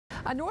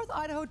A North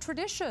Idaho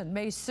tradition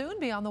may soon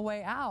be on the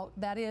way out.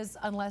 That is,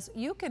 unless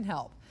you can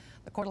help.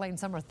 The Coeur d'Alene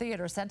Summer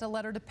Theater sent a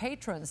letter to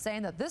patrons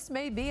saying that this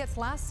may be its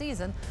last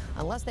season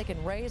unless they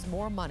can raise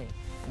more money.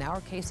 And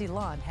our Casey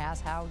Lund has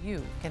how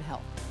you can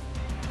help.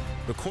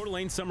 The Coeur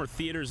d'Alene Summer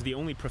Theater is the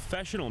only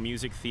professional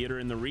music theater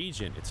in the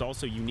region. It's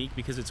also unique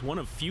because it's one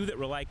of few that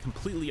rely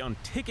completely on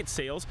ticket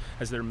sales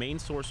as their main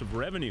source of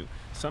revenue.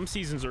 Some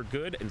seasons are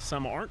good and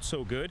some aren't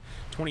so good.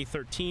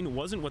 2013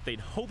 wasn't what they'd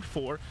hoped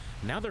for.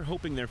 Now they're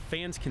hoping their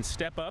fans can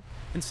step up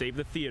and save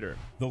the theater.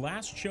 The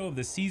last show of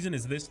the season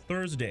is this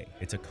Thursday.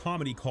 It's a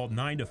comedy called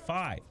 9 to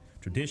 5.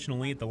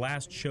 Traditionally, at the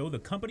last show, the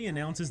company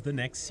announces the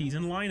next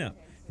season lineup.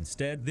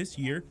 Instead, this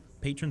year,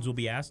 patrons will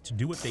be asked to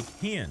do what they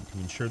can to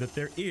ensure that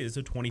there is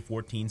a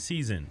 2014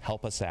 season.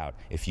 Help us out.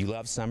 If you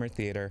love summer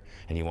theater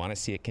and you want to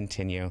see it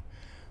continue,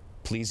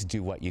 please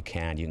do what you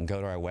can. You can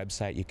go to our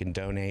website, you can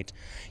donate,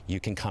 you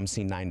can come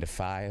see 9 to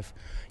 5,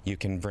 you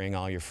can bring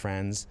all your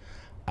friends.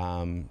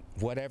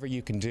 Whatever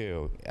you can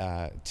do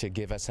to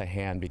give us a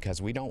hand,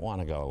 because we don't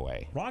want to go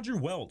away. Roger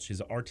Welch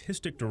is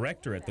artistic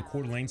director at the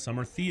Coeur d'Alene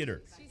Summer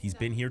Theater. He's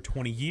been here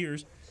 20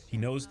 years. He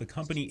knows the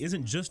company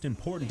isn't just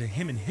important to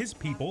him and his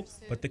people,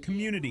 but the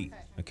community.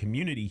 A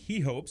community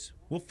he hopes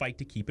will fight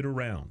to keep it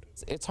around.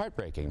 It's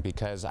heartbreaking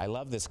because I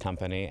love this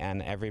company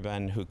and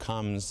everyone who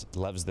comes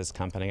loves this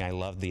company. I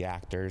love the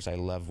actors. I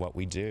love what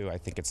we do. I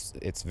think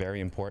it's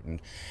very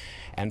important.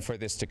 And for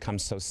this to come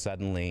so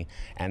suddenly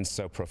and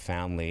so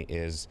profoundly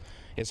is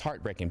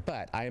heartbreaking,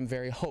 but I am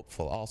very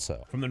hopeful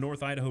also. From the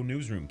North Idaho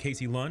Newsroom,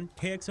 Casey Lund,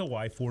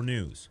 KXLY 4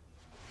 News.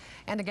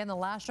 And again, the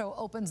last show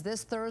opens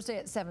this Thursday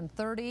at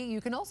 7:30.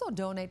 You can also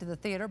donate to the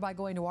theater by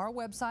going to our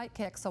website,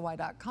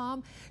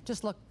 KXLY.com.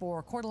 Just look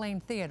for Coeur d'Alene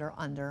Theater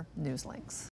under News Links.